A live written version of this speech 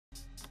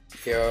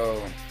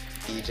Yo,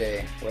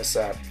 EJ, what's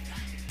up?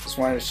 Just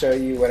wanted to show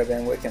you what I've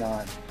been working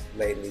on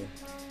lately.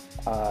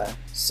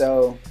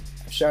 So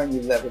I've shown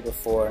you Lever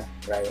before,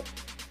 right?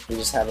 We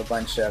just have a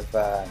bunch of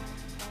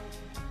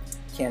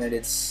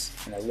candidates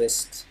in a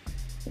list,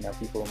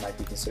 people who might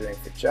be considering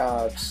for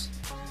jobs,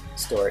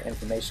 store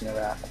information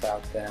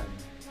about them,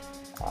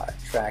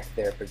 track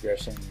their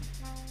progression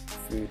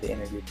through the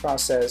interview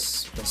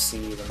process. You can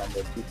see the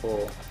number of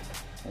people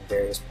in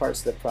various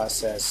parts of the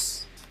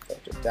process,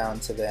 filter down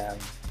to them,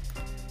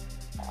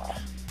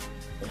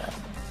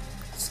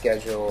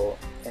 schedule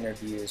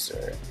interviews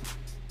or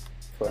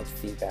collect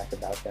feedback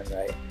about them,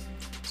 right?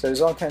 So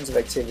there's all kinds of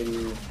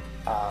activity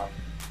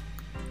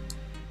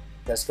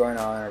that's going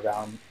on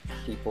around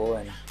people,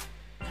 and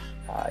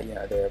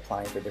they're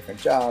applying for different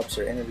jobs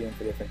or interviewing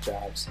for different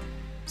jobs.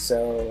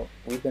 So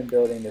we've been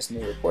building this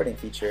new reporting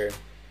feature,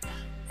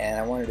 and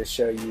I wanted to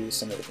show you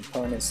some of the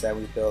components that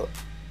we built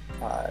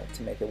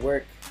to make it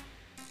work,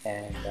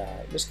 and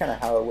just kind of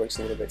how it works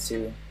a little bit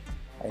too.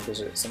 I think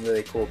there's some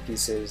really cool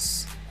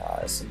pieces,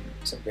 some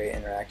great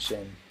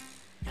interaction.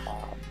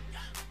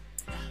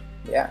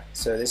 Yeah,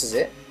 so this is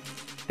it.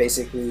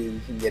 Basically,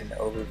 you can get an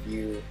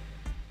overview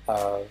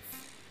of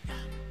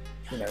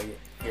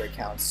your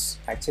account's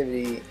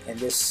activity, and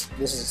this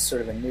is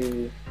sort of a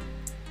new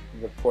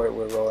report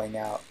we're rolling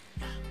out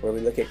where we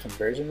look at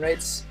conversion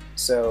rates.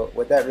 So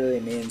what that really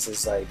means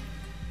is like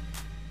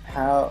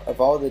how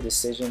of all the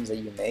decisions that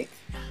you make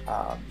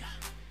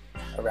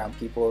around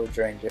people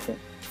during different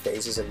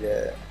phases of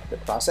the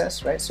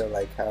process, right? So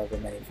like however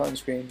many phone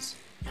screens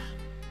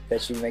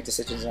that you make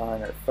decisions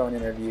on, or phone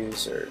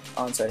interviews or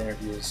on-site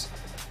interviews,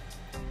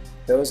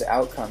 those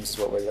outcomes is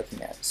what we're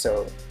looking at.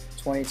 So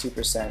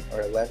 22%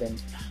 or 11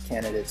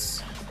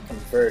 candidates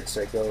convert,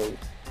 so go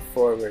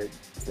forward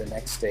to the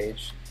next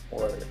stage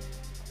or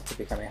to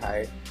becoming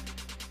hired.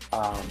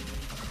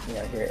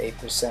 Here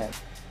 8%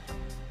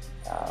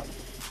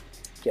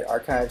 get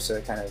archived, so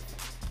they're kind of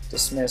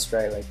dismissed,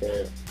 right? Like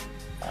they're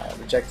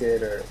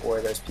rejected, or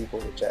those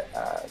people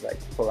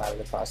pull out of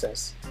the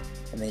process.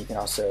 And then you can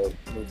also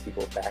move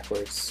people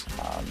backwards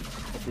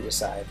if you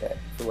decide that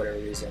for whatever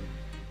reason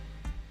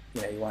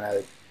you want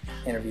to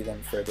interview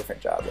them for a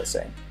different job, let's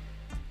say.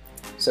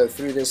 So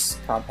through this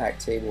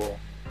compact table,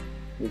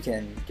 we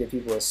can give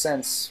people a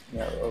sense,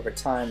 over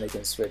time they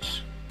can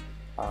switch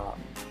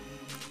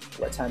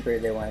what time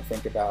period they want to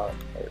think about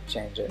or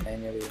change it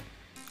manually.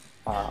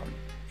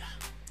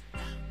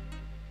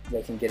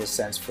 They can get a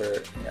sense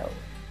for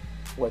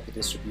what the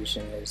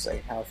distribution is,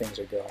 like how things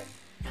are going,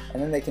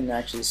 and then they can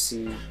actually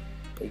see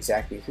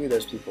exactly who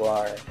those people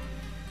are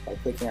by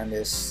clicking on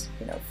this,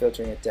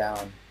 filtering it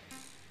down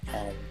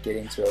and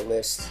getting to a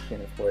list. You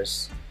can of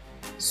course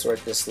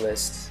sort this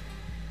list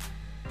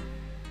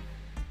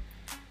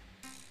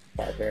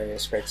by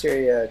various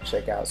criteria,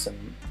 check out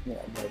some more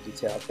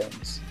detailed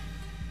things,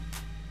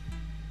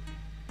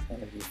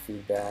 interview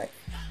feedback,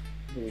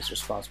 who's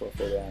responsible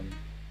for them,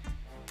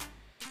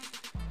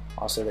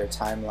 also their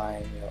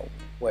timeline,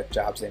 what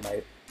jobs they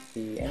might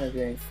be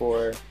interviewing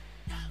for,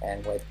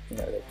 and what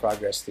their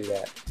progress through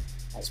that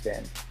has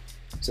been.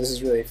 So this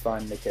is really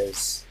fun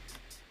because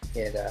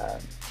it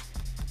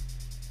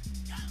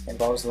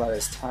involves a lot of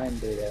this time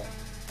data,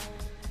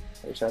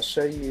 which I'll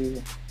show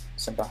you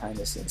some behind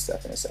the scenes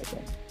stuff in a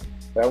second.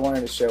 But I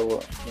wanted to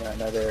show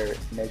another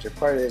major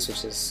part of this,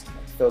 which is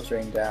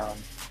filtering down,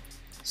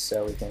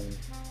 so we can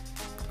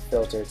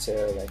filter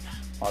to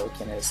all the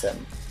candidates that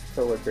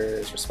coworker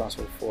is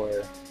responsible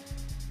for,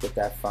 get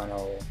that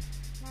funnel,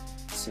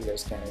 see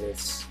those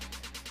candidates,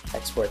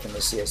 export them to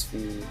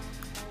CSV,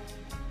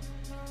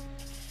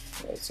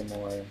 write some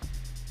more.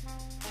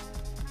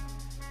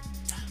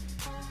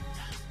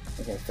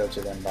 We can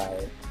filter them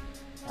by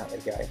how they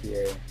got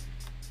here.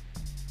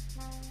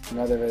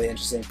 Another really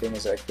interesting thing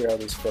is I clear all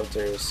these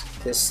filters.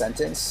 This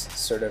sentence,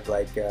 sort of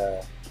like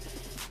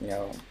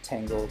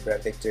Tangle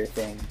Brett Victor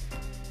thing.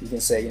 You can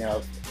say,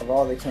 of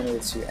all the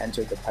candidates who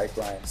entered the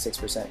pipeline,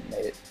 6%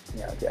 made it,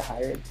 get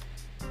hired.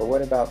 But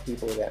what about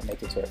people that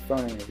make it to a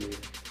phone interview,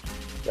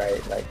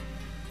 right? Like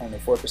only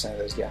 4% of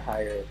those get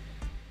hired.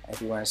 And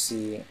if you want to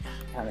see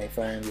how many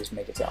phone interviews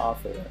make it to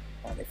offer,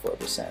 only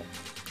 4%.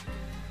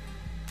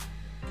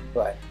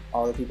 But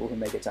all the people who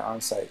make it to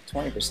on-site,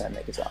 20%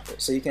 make it to offer.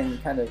 So you can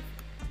kind of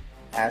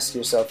ask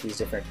yourself these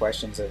different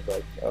questions of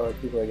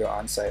people that go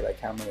on-site,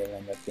 how many of them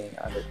end up being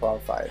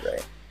underqualified,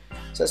 right?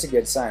 So that's a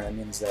good sign. That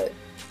means that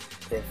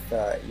if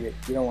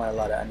you don't want a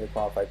lot of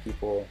underqualified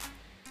people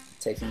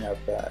taking up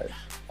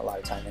a lot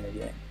of time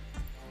interviewing.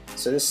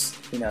 So this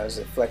is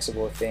a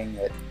flexible thing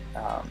that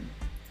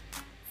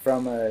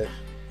from a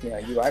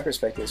UI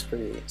perspective is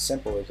pretty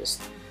simple. It's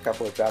just a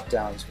couple of drop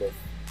downs with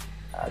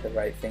the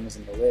right things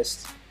in the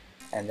list,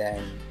 and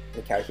then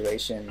the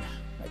calculation,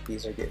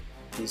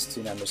 these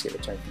two numbers get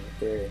returned from the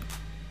query,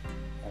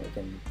 and we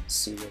can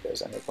see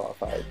those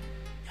underqualified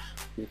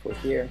people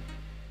here.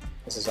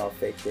 This is all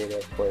fake data,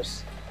 of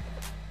course.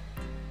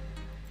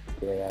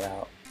 Figure that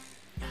out.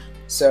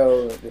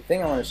 So the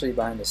thing I want to show you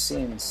behind the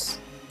scenes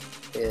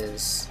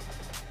is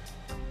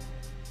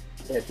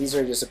that these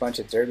are just a bunch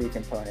of Derby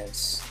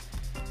components,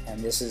 and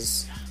this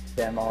is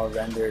them all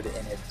rendered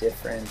in a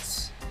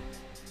different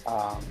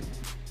what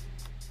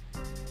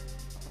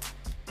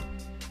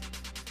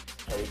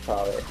do you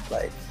call it,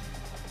 like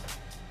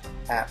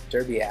app,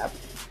 Derby app,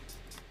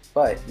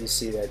 but you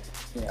see that,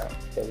 you know,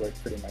 they work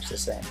pretty much the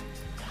same.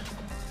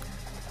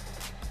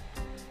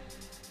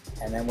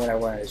 And then what I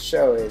wanted to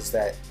show is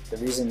that the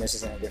reason this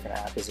is in a different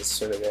app is it's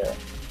sort of a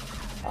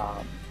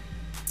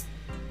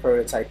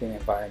prototyping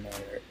environment,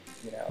 or,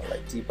 you know,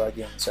 like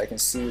debugging, so I can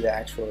see the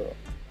actual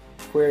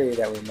query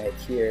that we make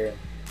here.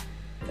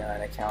 You know,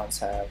 and accounts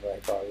have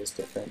like all these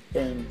different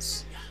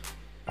things,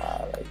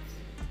 like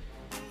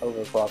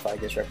overqualified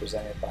gets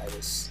represented by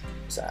this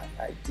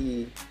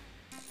ID,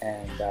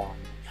 and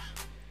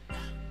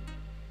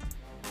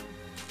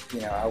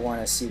you know, I want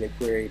to see the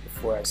query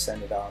before I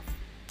send it off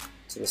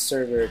to the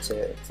server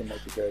to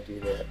make it go do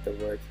the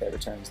work that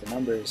returns the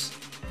numbers.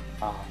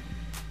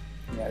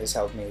 You know, this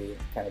helped me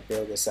kind of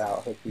build this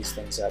out, hook these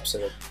things up so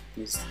that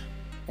these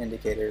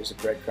indicators of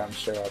breadcrumbs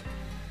show up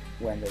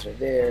when those are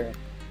there.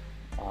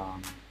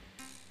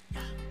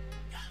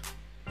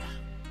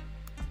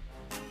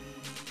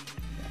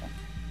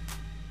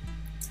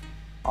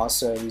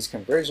 Also, these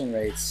conversion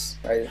rates,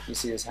 right? You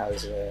see this how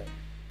there's a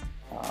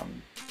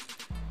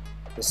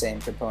the same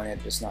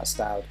component, just not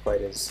styled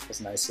quite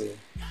as nicely,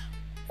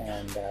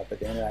 and but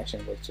the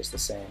interaction looks just the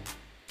same.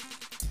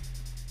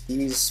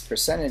 These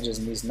percentages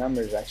and these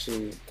numbers are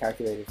actually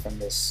calculated from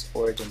this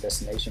origin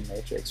destination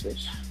matrix,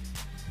 which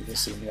you can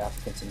see new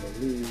applicants in the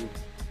lead,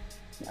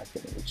 new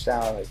applicant reached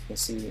out. Like, you can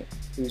see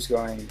who's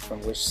going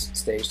from which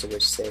stage to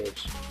which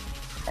stage,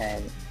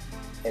 and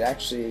it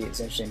actually is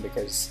interesting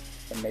because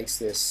it makes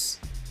this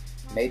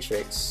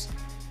matrix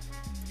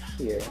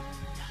here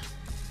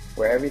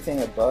where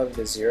everything above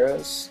the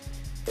zeros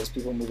is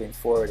people moving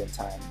forward in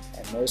time,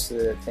 and most of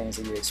the things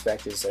that you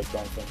expect is like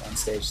going from one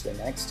stage to the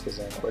next because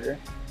they're in order,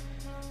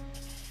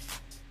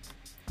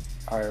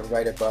 are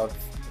right above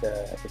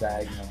the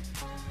diagonal,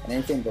 and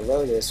anything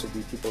below this would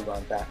be people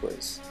going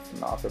backwards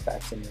from offer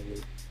back to new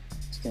lead.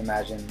 So you can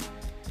imagine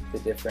the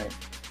different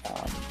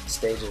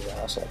stages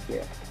are also up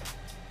here,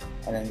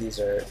 and then these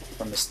are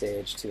from a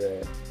stage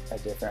to a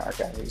different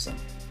archive reason.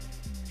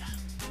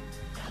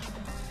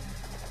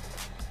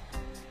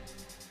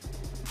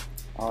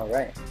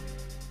 Alright,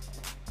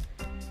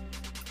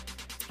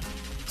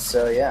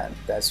 so yeah,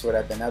 that's what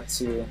I've been up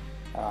to.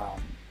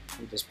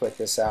 We just put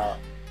this out.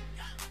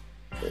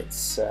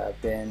 It's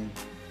been,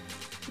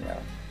 you know,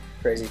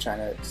 crazy trying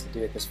to do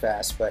it this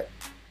fast, but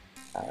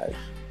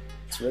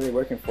it's really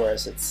working for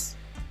us. It's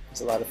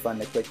a lot of fun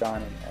to click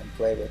on and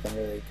play with and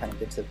really kind of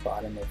get to the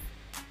bottom of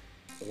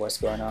what's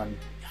going on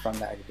from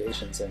the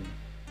aggregations. And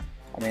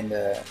I mean,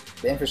 the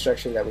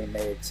infrastructure that we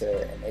made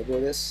to enable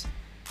this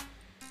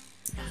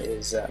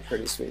is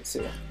pretty sweet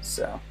too.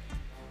 So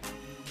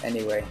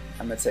anyway,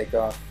 I'm gonna take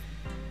off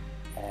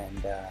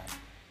and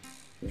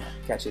you know,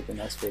 catch you at the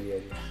next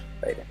video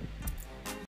later.